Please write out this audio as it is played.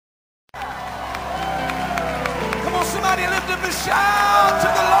Somebody lift up a shout to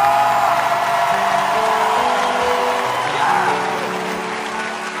the Lord.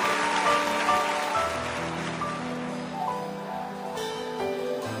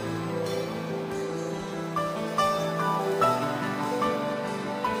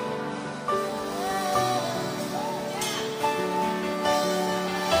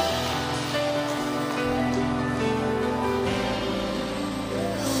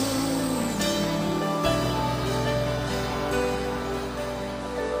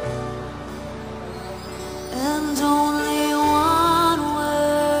 And only one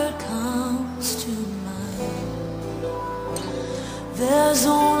word comes to mind. There's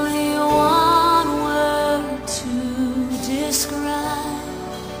only one word to describe,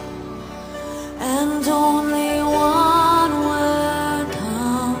 and only one word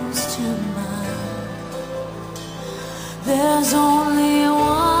comes to mind. There's only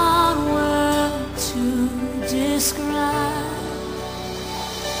one word to describe.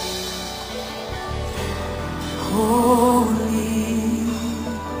 Holy,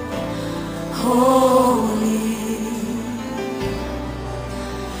 holy,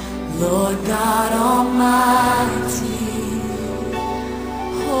 Lord God Almighty.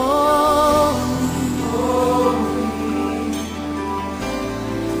 Holy, holy,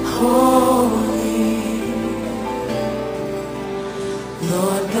 holy,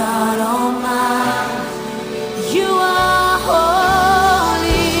 Lord God Almighty. You are holy.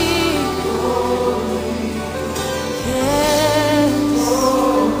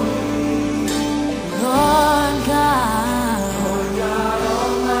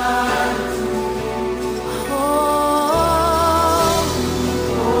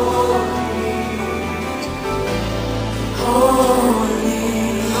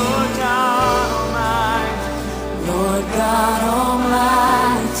 God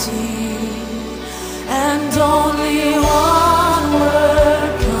Almighty, and only one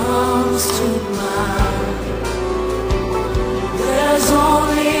word comes to mind. There's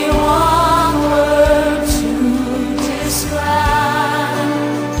only one word to describe,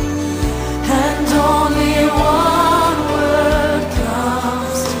 and only one word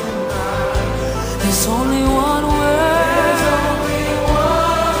comes to mind. There's only one word.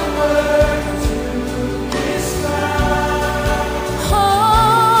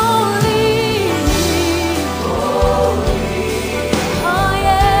 Oh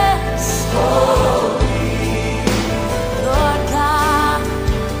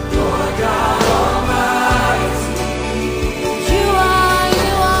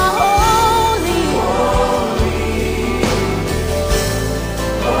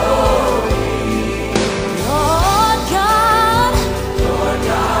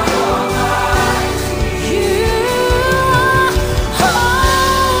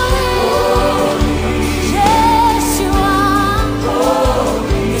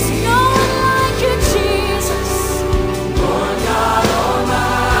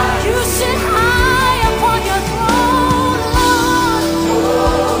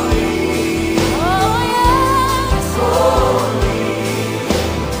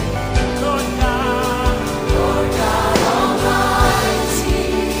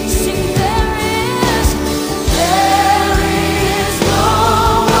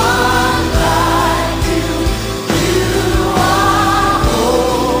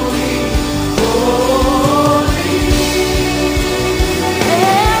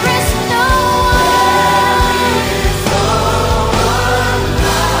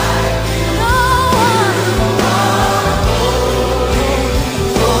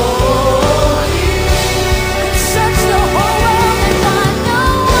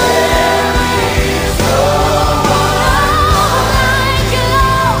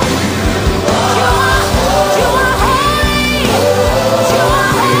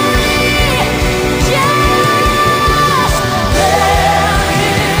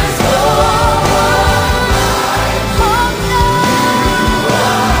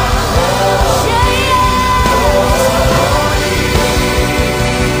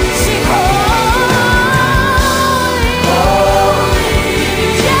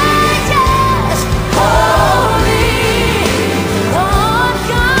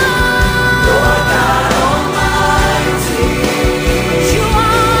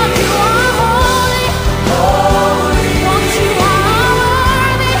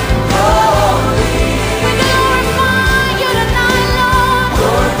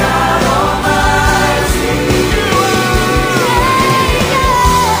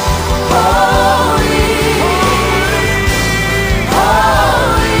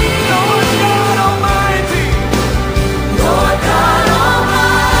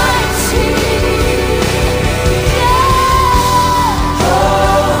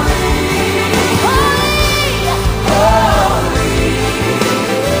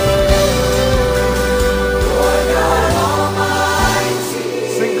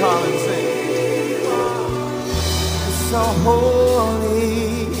you're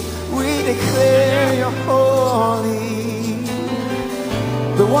holy. We declare you're holy.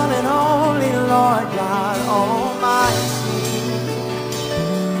 The one and only Lord God Almighty.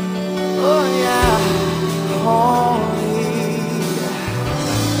 Oh yeah, holy,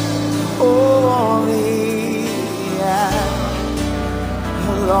 holy, yeah.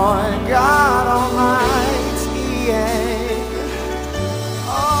 Lord God Almighty, yeah.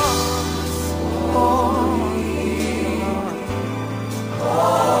 Oh, holy,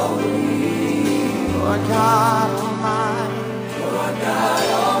 Lord God Almighty. Lord God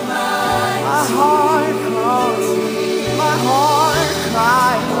Almighty. My heart calls, my heart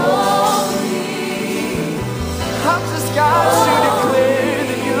cries, holy. I've just got to declare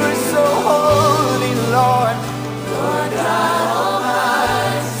that you're so holy, Lord. Lord God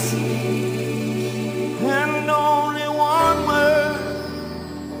Almighty. And only one word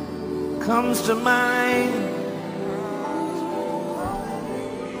comes to mind.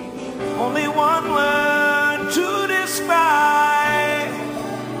 Only one word to describe.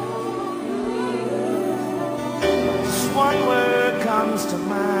 Just one word comes to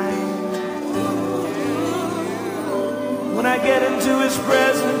mind. When I get into His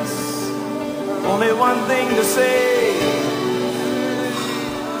presence, only one thing to say.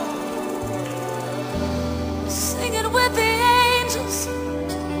 Singing with the angels,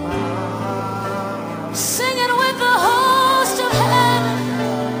 singing with the host of heaven.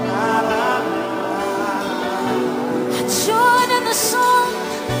 I join in the song.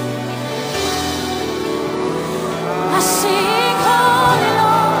 I sing, Holy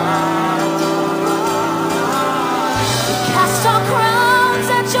Lord. We cast our crowns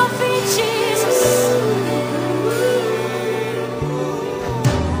at your feet, Jesus.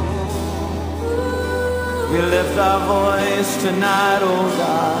 We lift our voice tonight, oh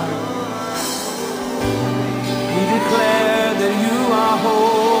God. We declare that you are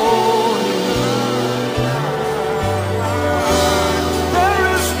holy. There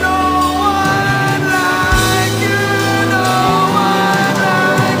is no one like you, no one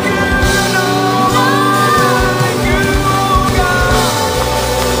like you, no one like you, oh God.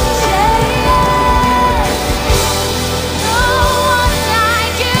 No one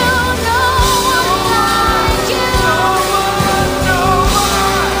like you, no one like you. No one.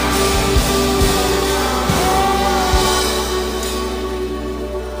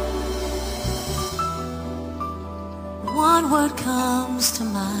 One word comes to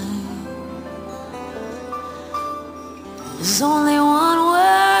mind. There's only one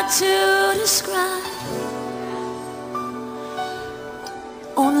word to describe.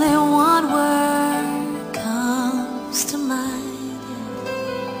 Only one word comes to mind.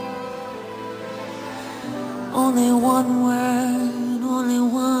 Only one word, only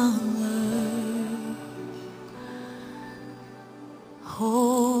one word.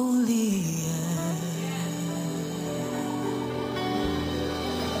 Holy.